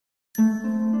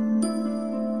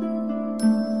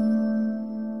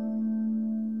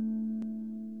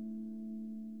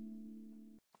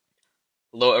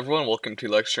Hello everyone, welcome to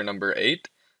lecture number 8,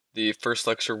 the first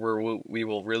lecture where we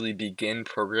will really begin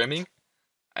programming.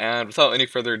 And without any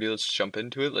further ado, let's jump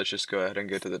into it. Let's just go ahead and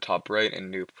go to the top right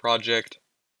and new project.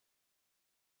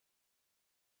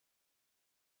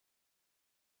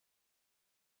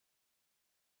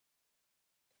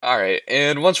 Alright,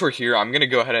 and once we're here, I'm going to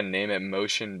go ahead and name it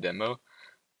Motion Demo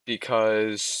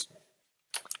because,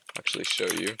 I'll actually show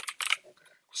you.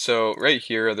 So right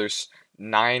here, there's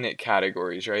 9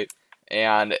 categories, right?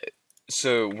 And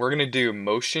so we're going to do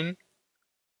motion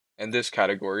in this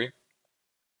category.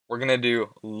 We're going to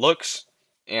do looks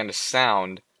and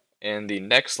sound in the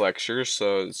next lecture,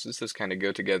 so this kind of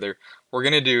go together. We're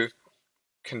going to do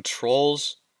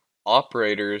controls,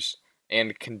 operators,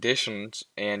 and conditions,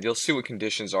 and you'll see what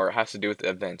conditions are. It has to do with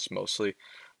events mostly.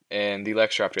 And the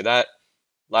lecture after that,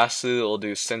 lastly, we'll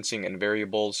do sensing and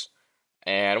variables.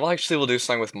 And we'll do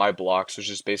something with my blocks, which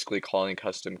is basically calling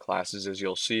custom classes, as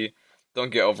you'll see.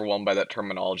 Don't get overwhelmed by that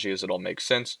terminology, as it all makes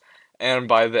sense. And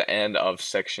by the end of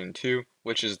section 2,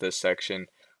 which is this section,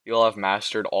 you'll have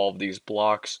mastered all of these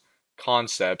blocks,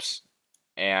 concepts,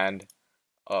 and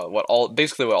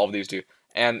basically what all of these do.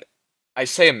 And I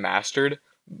say mastered,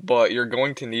 but you're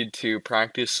going to need to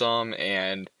practice some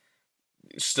and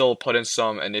still put in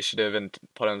some initiative and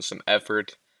put in some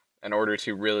effort in order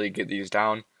to really get these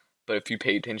down. But if you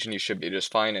pay attention, you should be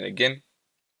just fine. And again,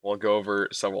 we'll go over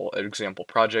several example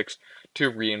projects to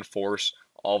reinforce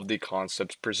all of the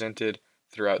concepts presented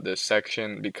throughout this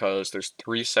section, because there's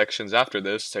 3 sections after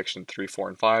this, section 3, 4,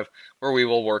 and 5, where we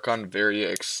will work on very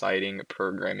exciting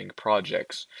programming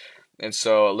projects. And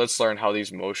so let's learn how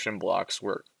these motion blocks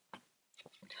work.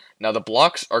 Now the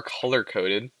blocks are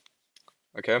color-coded,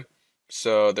 okay?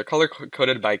 So they're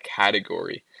color-coded by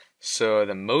category. So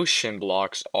the motion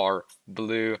blocks are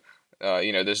blue,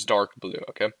 this dark blue,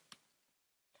 okay?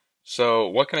 So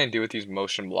what can I do with these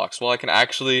motion blocks? Well, I can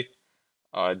actually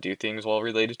do things well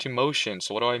related to motion.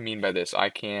 So what do I mean by this? I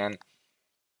can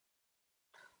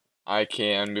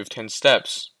move 10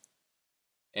 steps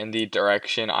in the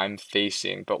direction I'm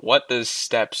facing. But what does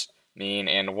steps mean,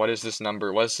 and what is this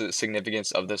number? What is the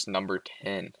significance of this number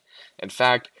 10? In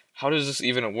fact, how does this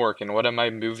even work, and what am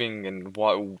I moving, and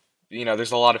what,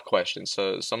 there's a lot of questions.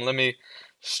 So let me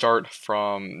start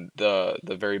from the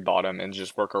very bottom and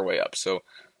just work our way up. So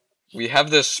we have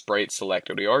this sprite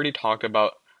selected. We already talked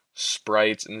about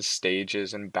sprites and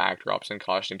stages and backdrops and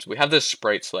costumes. We have this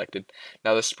sprite selected.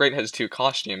 Now the sprite has 2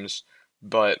 costumes,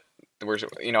 but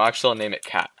actually I'll name it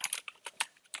Cat.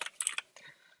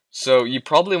 So you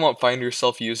probably won't find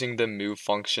yourself using the move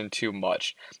function too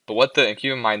much. But and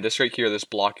keep in mind, this right here, this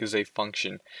block is a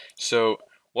function. So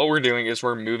what we're doing is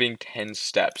we're moving 10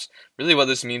 steps. Really what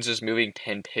this means is moving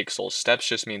 10 pixels. Steps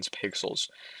just means pixels.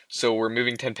 So we're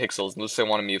moving 10 pixels. Let's say I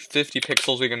want to move 50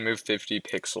 pixels, we can move 50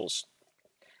 pixels.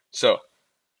 So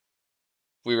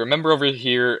we remember over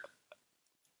here,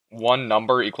 one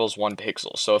number equals 1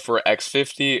 pixel. So if we're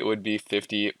x50, it would be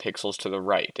 50 pixels to the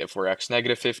right. If we're x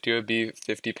negative 50, it would be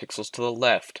 50 pixels to the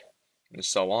left, and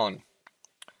so on.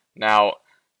 Now,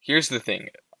 here's the thing.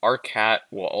 Our cat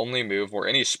will only move, or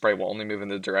any sprite will only move in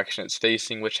the direction it's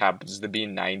facing, which happens to be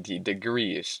 90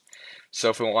 degrees.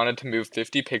 So if we wanted to move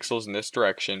 50 pixels in this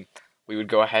direction, we would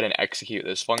go ahead and execute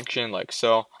this function like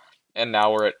so. And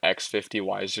now we're at x50,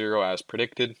 y0 as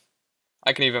predicted.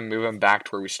 I can even move them back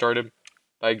to where we started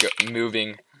by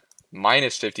moving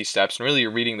minus 50 steps. And really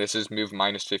you're reading this as move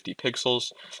minus 50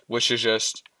 pixels, which is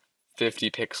just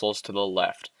 50 pixels to the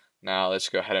left. Now let's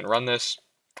go ahead and run this,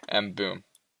 and boom.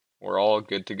 We're all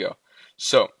good to go.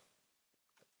 So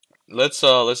let's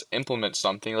implement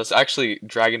something. Let's actually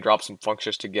drag and drop some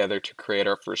functions together to create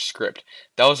our first script.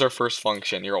 That was our first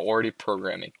function. You're already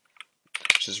programming,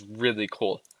 which is really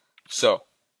cool. So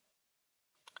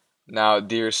now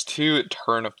there's 2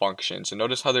 turn functions, and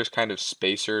notice how there's kind of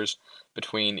spacers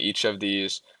between each of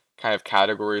these kind of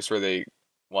categories where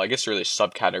I guess really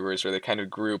subcategories where they kind of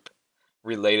group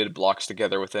related blocks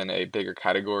together within a bigger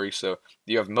category. So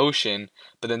you have motion,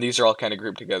 but then these are all kind of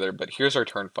grouped together. But here's our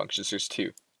turn functions. There's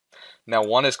 2. Now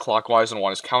one is clockwise and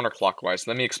one is counterclockwise.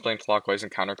 Let me explain clockwise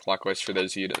and counterclockwise for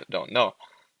those of you that don't know.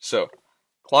 So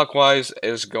clockwise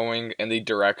is going in the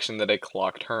direction that a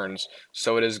clock turns,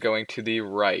 so it is going to the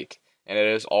right, and it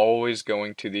is always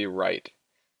going to the right.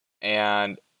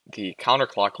 And the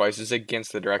counterclockwise is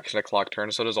against the direction a clock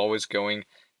turns, so it is always going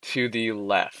to the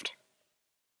left.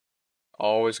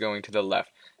 Always going to the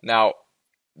left. Now,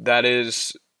 that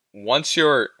is, there's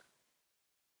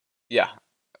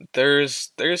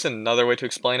another way to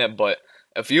explain it, but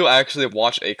if you actually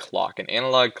watch a clock, an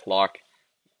analog clock,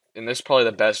 and this is probably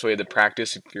the best way to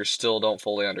practice if you still don't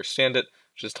fully understand it,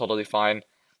 which is totally fine.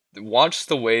 Watch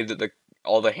the way that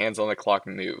all the hands on the clock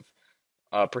move.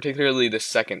 Particularly the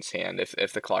seconds hand,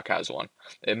 if the clock has one.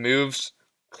 It moves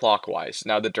clockwise.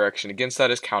 Now the direction against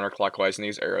that is counterclockwise, and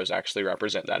these arrows actually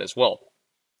represent that as well.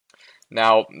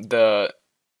 Now the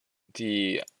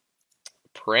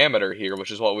parameter here,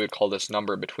 which is what we would call this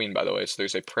number between, by the way. So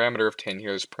there's a parameter of 10 here,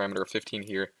 there's a parameter of 15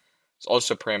 here, there's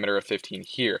also a parameter of 15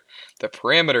 here. The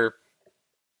parameter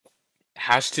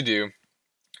has to do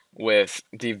with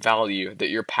the value that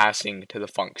you're passing to the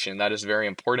function. That is very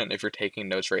important. If you're taking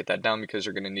notes, write that down, because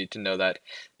you're going to need to know that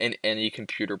in any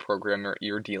computer program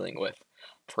you're dealing with.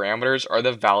 Parameters are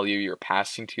the value you're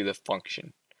passing to the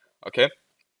function. Okay?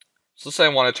 So let's say I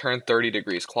want to turn 30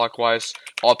 degrees clockwise.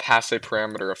 I'll pass a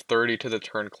parameter of 30 to the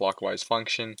turn clockwise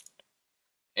function.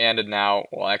 And now,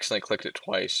 well, I accidentally clicked it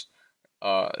twice.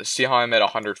 See how I'm at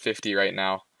 150 right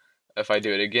now? If I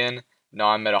do it again, now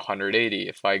I'm at 180.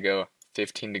 If I go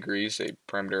 15 degrees, a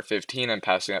parameter of 15, I'm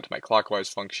passing that to my clockwise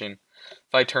function.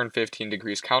 If I turn 15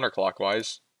 degrees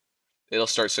counterclockwise, it'll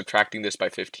start subtracting this by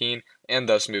 15, and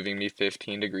thus moving me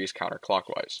 15 degrees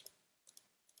counterclockwise.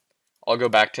 I'll go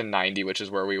back to 90, which is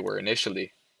where we were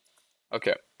initially.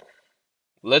 Okay,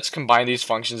 let's combine these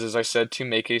functions, as I said, to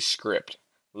make a script.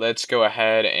 Let's go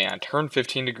ahead and turn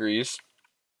 15 degrees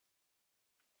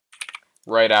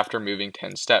right after moving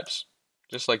 10 steps,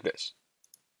 just like this.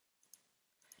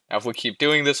 Now if we keep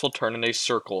doing this, we'll turn in a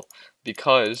circle,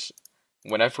 because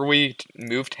whenever we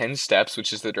move 10 steps,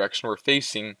 which is the direction we're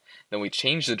facing, then we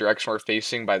change the direction we're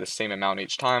facing by the same amount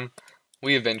each time,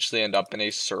 we eventually end up in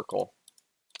a circle.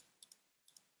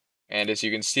 And as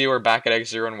you can see, we're back at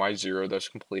x0 and y0, thus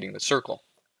completing the circle.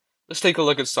 Let's take a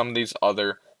look at some of these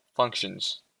other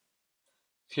functions.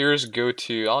 Here's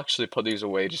goTo. I'll actually put these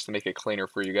away just to make it cleaner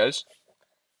for you guys.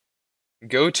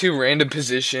 goTo random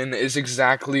position is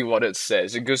exactly what it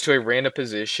says. It goes to a random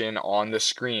position on the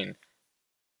screen.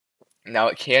 Now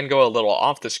it can go a little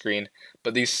off the screen,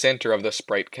 but the center of the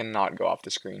sprite cannot go off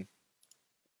the screen.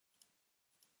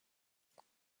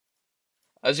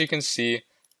 As you can see,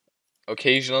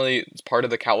 occasionally part of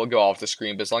the cat will go off the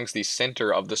screen, but as long as the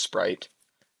center of the sprite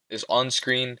is on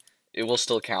screen, it will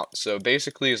still count. So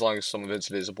basically, as long as some of it's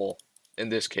visible, in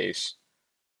this case,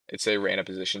 it's a random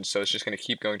position, so it's just going to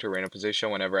keep going to a random position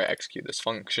whenever I execute this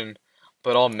function,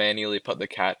 but I'll manually put the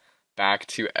cat back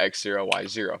to x0,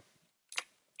 y0.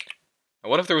 Now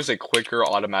what if there was a quicker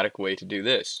automatic way to do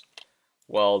this?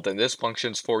 Well, then this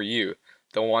function's for you,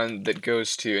 the one that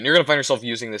goes to, and you're going to find yourself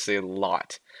using this a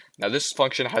lot. Now this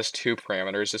function has two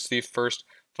parameters. It's the first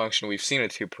function we've seen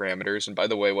with two parameters, and by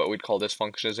the way, what we'd call this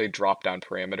function is a drop-down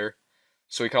parameter.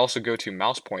 So we can also go to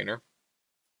mouse pointer.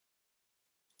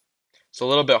 It's a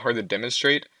little bit hard to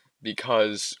demonstrate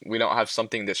because we don't have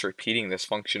something that's repeating this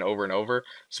function over and over,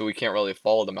 so we can't really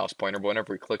follow the mouse pointer, but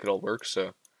whenever we click it'll work.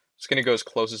 So it's going to go as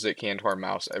close as it can to our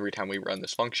mouse every time we run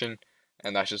this function,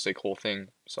 and that's just a cool thing.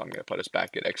 So I'm going to put us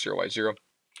back at x0, y0.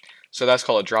 So that's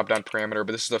called a drop-down parameter,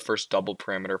 but this is the first double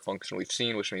parameter function we've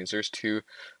seen, which means there's two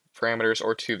parameters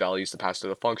or two values to pass to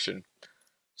the function.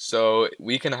 So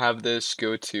we can have this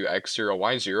go to x0,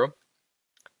 y0.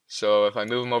 So if I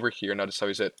move them over here, notice how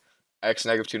he's at x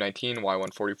negative 219, y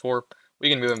 144. We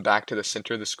can move them back to the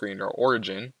center of the screen or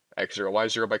origin, x0,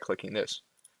 y0, by clicking this.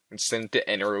 And send to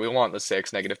anywhere we want. Let's say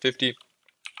x negative 50,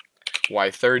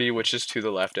 y 30, which is to the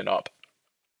left and up.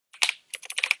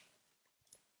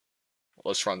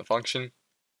 Let's run the function.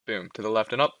 Boom, to the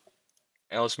left and up.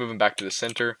 And let's move them back to the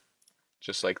center,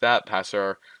 just like that. Pass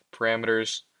our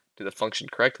parameters to the function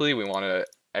correctly. We want a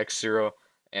x0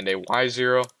 and a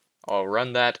y0. I'll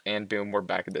run that, and boom, we're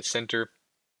back at the center.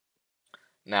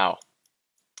 Now,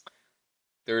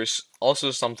 there's also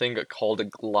something called a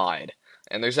glide.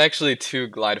 And there's actually two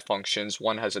glide functions.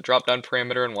 One has a drop-down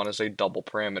parameter and one has a double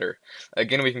parameter.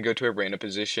 Again, we can go to a random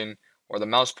position or the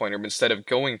mouse pointer, but instead of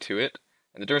going to it,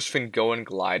 and the difference between go and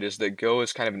glide is that go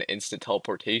is kind of an instant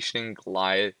teleportation,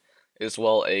 glide is,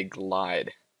 well, a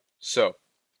glide. So,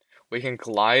 we can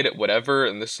glide whatever,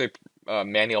 and this is a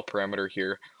manual parameter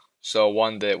here, so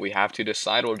one that we have to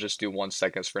decide, we'll just do 1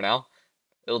 second for now.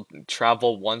 It'll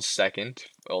travel 1 second,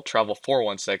 it'll travel for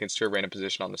 1 second to a random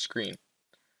position on the screen.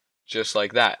 Just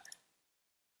like that.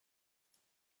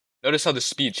 Notice how the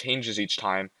speed changes each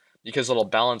time, because it'll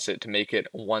balance it to make it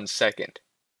 1 second.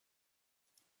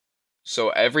 So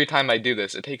every time I do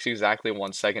this, it takes exactly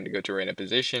 1 second to go to a random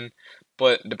position,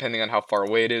 but depending on how far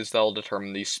away it is, that'll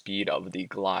determine the speed of the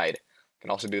glide. You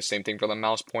can also do the same thing for the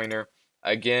mouse pointer.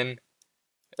 Again,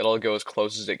 it'll go as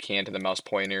close as it can to the mouse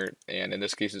pointer, and in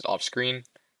this case it's off screen,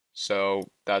 so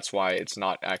that's why it's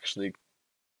not actually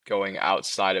going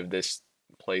outside of this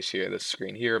place here, this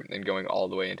screen here, and going all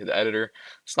the way into the editor.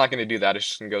 It's not going to do that, it's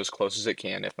just going to go as close as it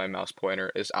can if my mouse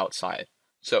pointer is outside.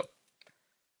 So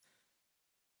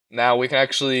now we can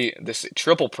actually, this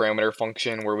triple parameter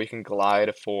function where we can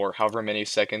glide for however many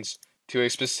seconds to a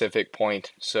specific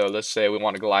point. So let's say we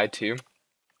want to glide to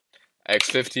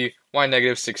x50, y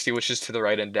negative 60, which is to the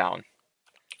right and down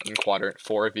in quadrant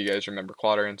 4, if you guys remember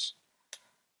quadrants.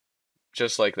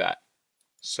 Just like that.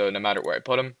 So no matter where I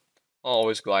put them, I'll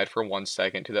always glide for 1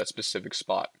 second to that specific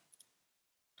spot.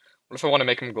 What if I want to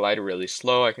make them glide really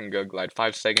slow? I can go glide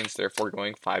 5 seconds, therefore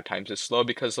going 5 times as slow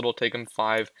because it'll take them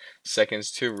 5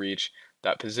 seconds to reach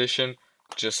that position,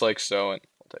 just like so, and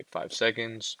it'll take 5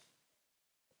 seconds.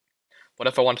 What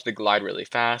if I wanted to glide really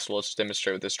fast? Well, let's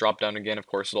demonstrate with this drop down again. Of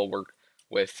course, it'll work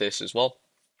with this as well.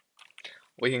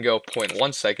 We can go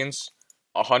 0.1 seconds,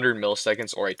 100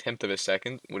 milliseconds, or a tenth of a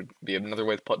second would be another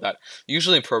way to put that.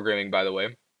 Usually in programming, by the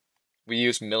way, we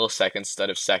use milliseconds instead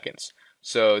of seconds.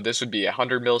 So this would be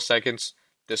 100 milliseconds,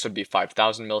 this would be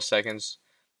 5,000 milliseconds.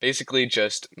 Basically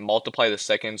just multiply the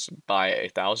seconds by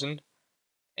 1,000,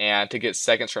 and to get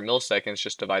seconds from milliseconds,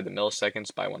 just divide the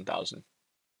milliseconds by 1,000.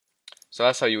 So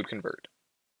that's how you would convert.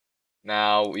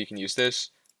 Now we can use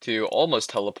this to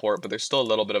almost teleport, but there's still a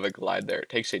little bit of a glide there. It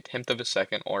takes a tenth of a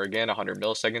second, or again 100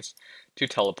 milliseconds, to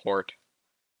teleport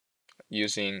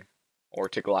using, or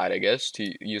to glide, I guess,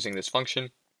 using this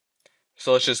function.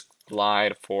 So let's just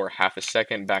glide for half a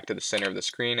second back to the center of the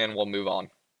screen and we'll move on.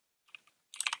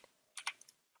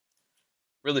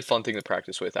 Really fun thing to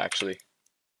practice with, actually.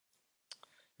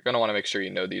 You're going to want to make sure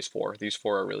you know these four. These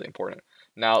four are really important.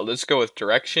 Now let's go with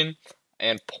direction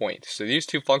and point. So these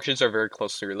two functions are very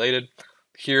closely related.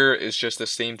 Here is just the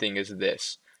same thing as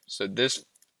this. So this is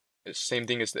the same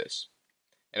thing as this.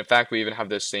 And in fact, we even have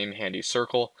this same handy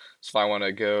circle. So if I want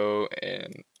to go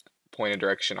and point in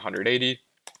direction 180,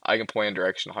 I can point in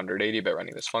direction 180 by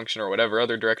running this function or whatever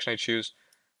other direction I choose,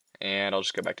 and I'll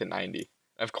just go back to 90.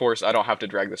 Of course, I don't have to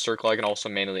drag the circle. I can also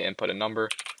manually input a number,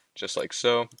 just like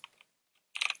so,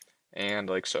 and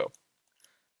like so.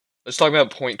 Let's talk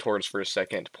about point towards for a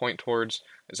second. Point towards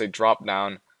is a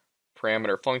drop-down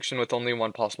parameter function with only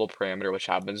one possible parameter, which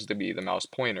happens to be the mouse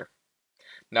pointer.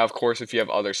 Now, of course, if you have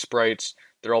other sprites,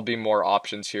 there'll be more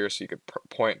options here, so you could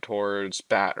point towards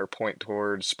bat or point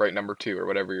towards sprite number 2 or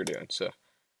whatever you're doing. So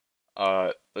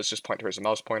let's just point towards the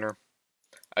mouse pointer.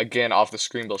 Again, off the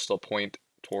screen, they'll still point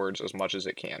towards as much as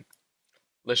it can.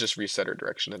 Let's just reset our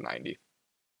direction to 90.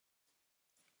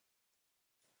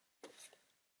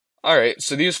 Alright,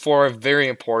 so these four are very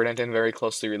important and very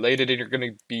closely related, and you're going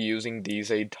to be using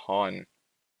these a ton.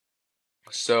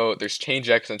 So there's change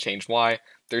x and change y,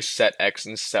 there's set x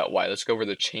and set y. Let's go over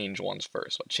the change ones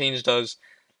first. What change does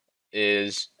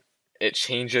is it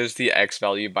changes the x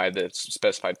value by the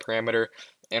specified parameter,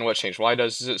 and what change y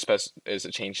does is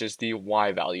it changes the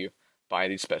y value by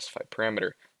the specified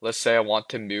parameter. Let's say I want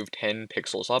to move 10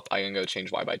 pixels up, I can go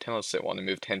change y by 10. Let's say I want to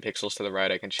move 10 pixels to the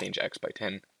right, I can change x by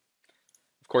 10.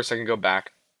 Of course, I can go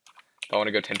back. If I want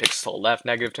to go 10 pixels to the left,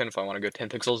 negative 10. If I want to go 10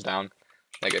 pixels down,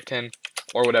 negative 10.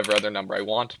 Or whatever other number I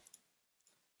want.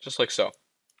 Just like so.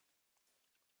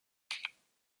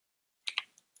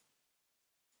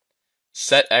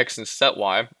 Set x and set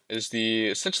y is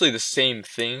essentially the same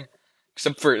thing,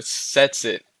 except for it sets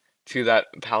it to that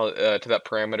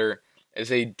parameter as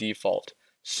a default.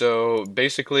 So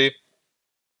basically,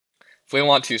 if we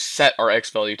want to set our x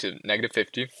value to negative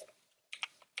 50,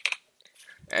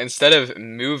 instead of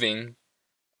moving,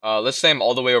 let's say I'm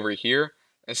all the way over here,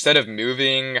 instead of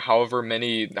moving however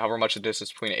much the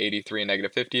distance between 83 and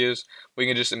negative 50 is, we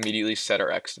can just immediately set our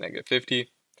x to negative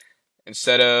 50.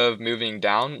 Instead of moving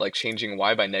down, like changing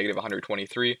y by negative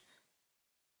 123,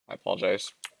 I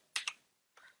apologize.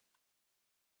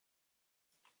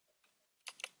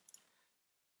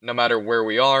 No matter where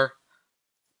we are,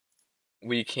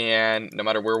 no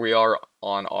matter where we are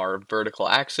on our vertical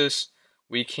axis,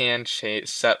 we can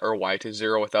set our y to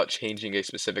 0 without changing a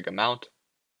specific amount.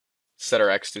 Set our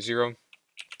x to 0,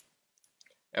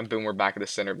 and boom, we're back at the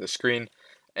center of the screen.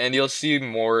 And you'll see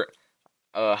more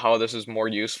how this is more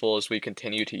useful as we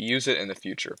continue to use it in the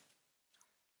future.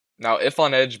 Now, if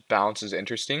on edge bounce is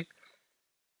interesting.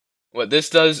 What this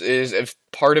does is if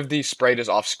part of the sprite is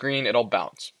off screen, it'll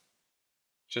bounce.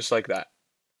 Just like that.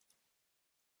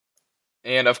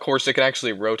 And of course, it can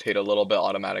actually rotate a little bit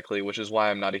automatically, which is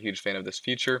why I'm not a huge fan of this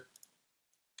feature.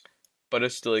 But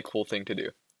it's still a cool thing to do.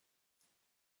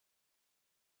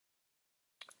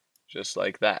 Just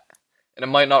like that. And it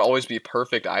might not always be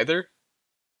perfect either.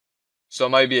 So it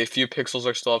might be a few pixels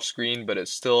are still off screen, but it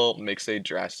still makes a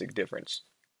drastic difference.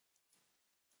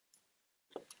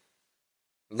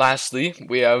 Lastly,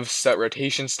 we have set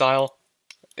rotation style.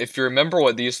 if you remember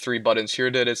what these three buttons here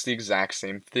did, it's the exact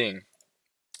same thing.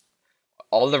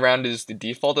 All around is the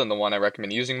default and the one I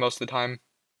recommend using most of the time.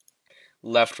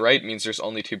 Left, right means there's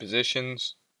only two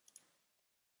positions.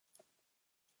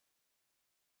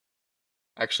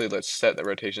 Actually, let's set the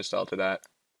rotation style to that.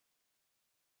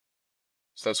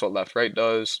 So that's what left, right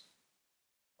does.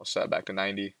 I'll set it back to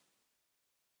 90.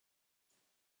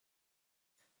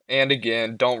 And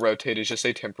again, don't rotate, it's just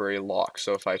a temporary lock.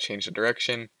 So if I change the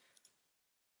direction,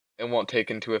 it won't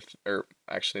take into I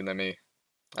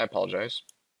apologize.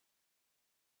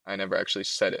 I never actually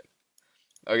set it.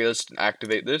 Okay, let's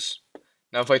activate this.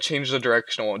 Now if I change the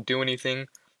direction, it won't do anything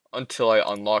until I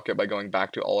unlock it by going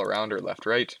back to all around or left,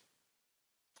 right.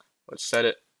 Let's set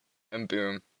it, and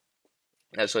boom.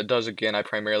 As it does again, I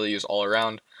primarily use all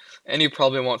around, and you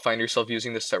probably won't find yourself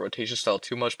using this set rotation style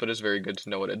too much, but it's very good to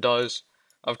know what it does,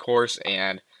 of course.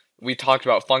 And we talked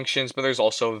about functions, but there's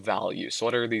also values. So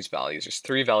what are these values? There's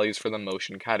three values for the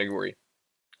motion category.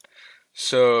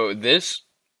 So this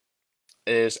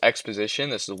is X position,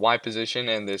 this is Y position,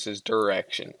 and this is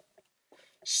direction.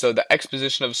 So the X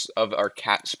position of our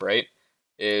cat sprite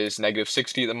is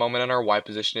 -60 at the moment, and our Y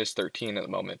position is 13 at the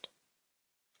moment.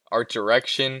 Our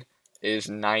direction is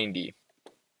 90.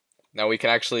 Now we can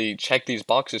actually check these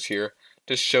boxes here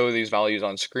to show these values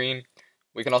on screen.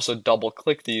 We can also double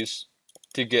click these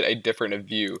to get a different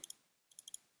view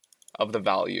of the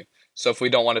value. So if we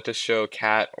don't want it to show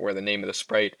cat or the name of the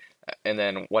sprite and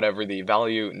then whatever the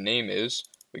value name is,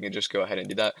 we can just go ahead and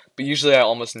do that. But usually I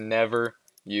almost never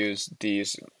use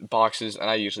these boxes, and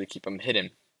I usually keep them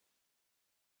hidden.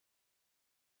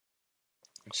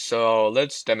 So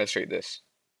let's demonstrate this.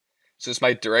 Since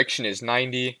my direction is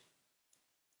 90,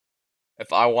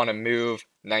 if I want to move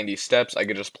 90 steps, I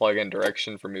could just plug in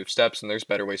direction for move steps, and there's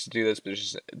better ways to do this, but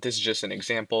this is just an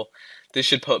example. This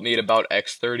should put me at about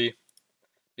x30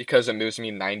 because it moves me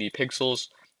 90 pixels,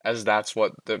 as that's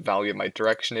what the value of my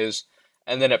direction is,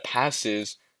 and then it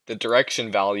passes the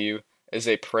direction value as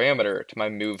a parameter to my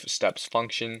move steps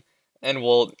function, and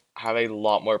we'll have a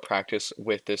lot more practice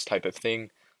with this type of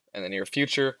thing in the near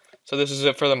future. So this is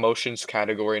it for the motions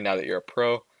category now that you're a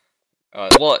pro.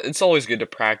 Well, it's always good to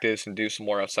practice and do some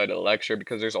more outside of the lecture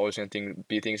because there's always going to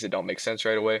be things that don't make sense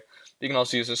right away. You can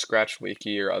also use the Scratch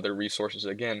Wiki or other resources.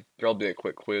 Again, there'll be a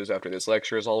quick quiz after this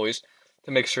lecture as always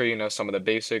to make sure you know some of the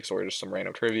basics or just some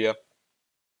random trivia.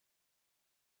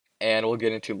 And we'll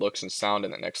get into looks and sound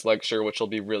in the next lecture, which will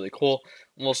be really cool.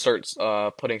 We'll start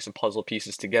putting some puzzle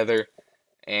pieces together,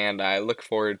 and I look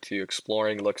forward to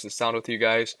exploring looks and sound with you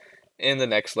guys in the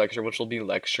next lecture, which will be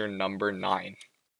lecture number 9.